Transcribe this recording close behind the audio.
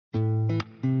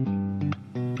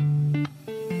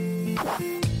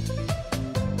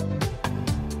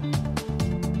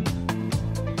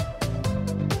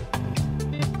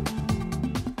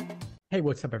Hey,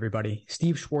 what's up, everybody?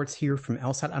 Steve Schwartz here from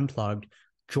LSAT Unplugged,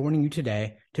 joining you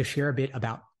today to share a bit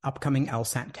about upcoming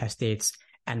LSAT test dates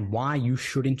and why you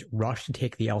shouldn't rush to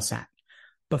take the LSAT.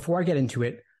 Before I get into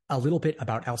it, a little bit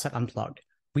about LSAT Unplugged.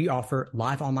 We offer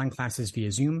live online classes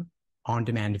via Zoom,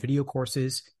 on-demand video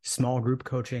courses, small group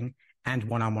coaching, and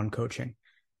one-on-one coaching.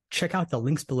 Check out the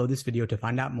links below this video to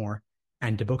find out more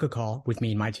and to book a call with me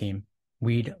and my team.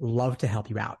 We'd love to help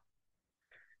you out.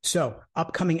 So,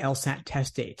 upcoming LSAT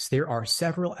test dates. There are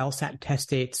several LSAT test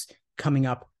dates coming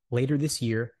up later this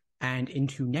year and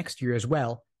into next year as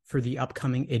well for the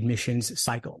upcoming admissions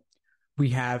cycle.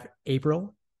 We have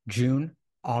April, June,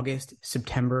 August,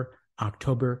 September,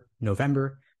 October,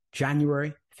 November,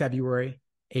 January, February,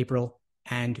 April,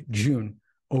 and June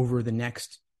over the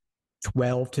next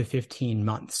 12 to 15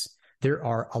 months. There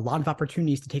are a lot of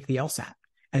opportunities to take the LSAT.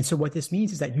 And so what this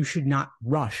means is that you should not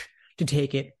rush to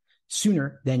take it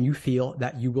sooner than you feel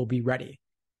that you will be ready.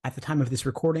 At the time of this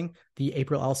recording, the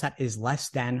April LSAT is less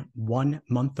than 1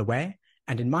 month away.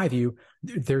 And in my view,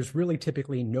 there's really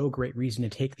typically no great reason to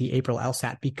take the April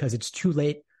LSAT because it's too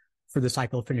late for the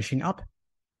cycle finishing up.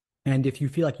 And if you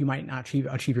feel like you might not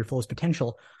achieve your fullest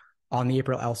potential on the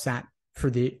April LSAT for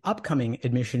the upcoming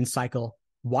admissions cycle,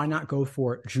 why not go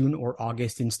for June or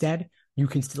August instead? You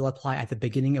can still apply at the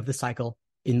beginning of the cycle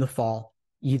in the fall,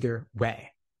 either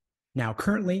way. Now,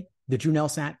 currently, the June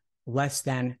LSAT, less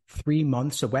than 3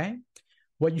 months away.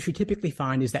 What you should typically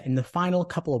find is that in the final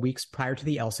couple of weeks prior to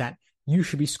the LSAT, you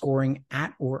should be scoring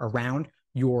at or around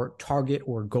your target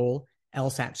or goal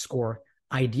LSAT score,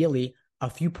 ideally a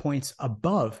few points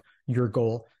above your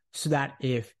goal, so that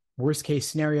if worst case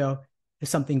scenario, if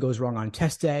something goes wrong on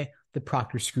test day, the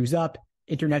proctor screws up,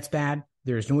 internet's bad,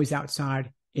 there's noise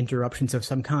outside, interruptions of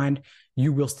some kind,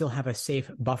 you will still have a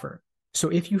safe buffer. So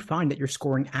if you find that you're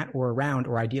scoring at or around,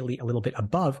 or ideally a little bit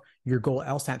above your goal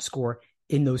LSAT score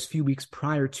in those few weeks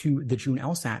prior to the June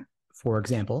LSAT, for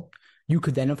example, you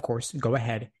could then, of course, go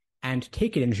ahead and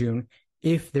take it in June.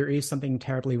 If there is something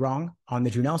terribly wrong on the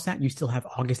June LSAT, you still have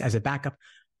August as a backup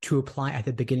to apply at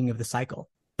the beginning of the cycle.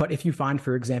 But if you find,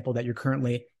 for example, that you're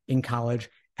currently in college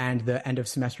and the end of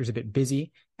semester is a bit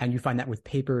busy, and you find that with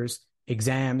papers,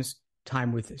 exams,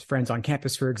 time with friends on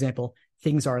campus, for example,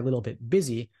 things are a little bit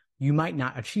busy, you might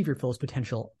not achieve your fullest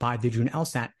potential by the June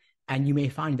LSAT, and you may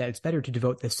find that it's better to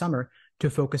devote this summer to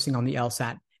focusing on the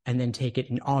LSAT and then take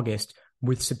it in August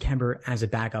with September as a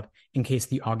backup in case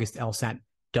the August LSAT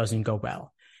doesn't go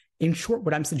well. In short,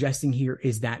 what I'm suggesting here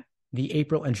is that the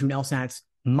April and June LSATs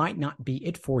might not be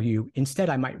it for you. Instead,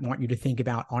 I might want you to think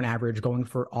about, on average, going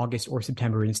for August or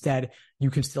September instead. You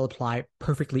can still apply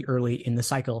perfectly early in the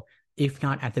cycle, if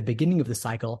not at the beginning of the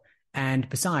cycle. And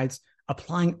besides,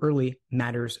 applying early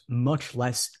matters much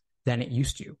less than it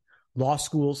used to. Law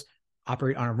schools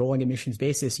operate on a rolling admissions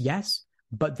basis, yes,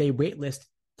 but they waitlist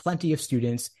plenty of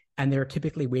students, and they're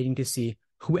typically waiting to see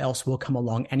who else will come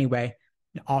along anyway,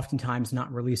 oftentimes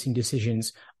not releasing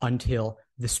decisions until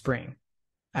the spring.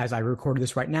 As I recorded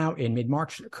this right now in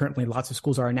mid-March, currently lots of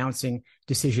schools are announcing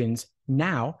decisions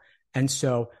now, and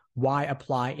so why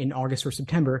apply in August or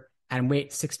September and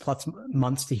wait 6+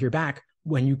 months to hear back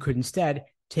when you could instead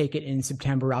take it in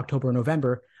September, October,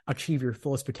 November, achieve your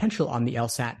fullest potential on the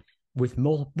LSAT with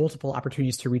multiple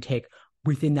opportunities to retake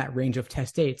within that range of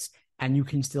test dates, and you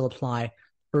can still apply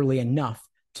early enough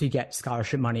to get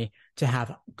scholarship money to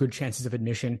have good chances of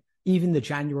admission. Even the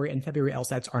January and February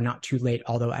LSATs are not too late,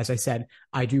 although, as I said,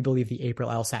 I do believe the April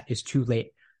LSAT is too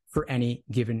late for any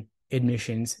given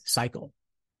admissions cycle.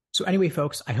 So anyway,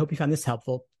 folks, I hope you found this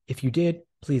helpful. If you did,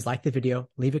 please like the video,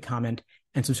 leave a comment,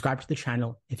 and subscribe to the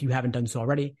channel if you haven't done so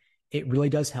already. It really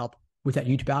does help with that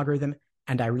YouTube algorithm,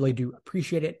 and I really do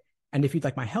appreciate it. And if you'd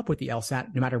like my help with the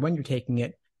LSAT, no matter when you're taking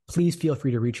it, please feel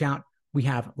free to reach out. We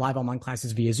have live online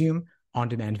classes via Zoom,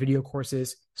 on-demand video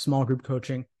courses, small group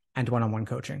coaching, and one-on-one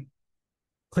coaching.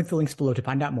 Click the links below to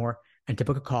find out more and to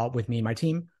book a call with me and my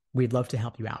team. We'd love to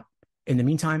help you out. In the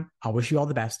meantime, I'll wish you all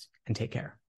the best and take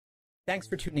care. Thanks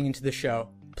for tuning into the show.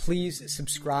 Please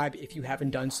subscribe if you haven't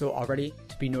done so already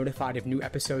to be notified of new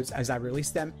episodes as I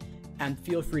release them. And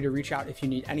feel free to reach out if you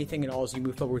need anything at all as you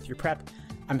move forward with your prep.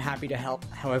 I'm happy to help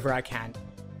however I can.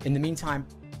 In the meantime,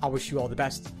 I'll wish you all the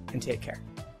best and take care.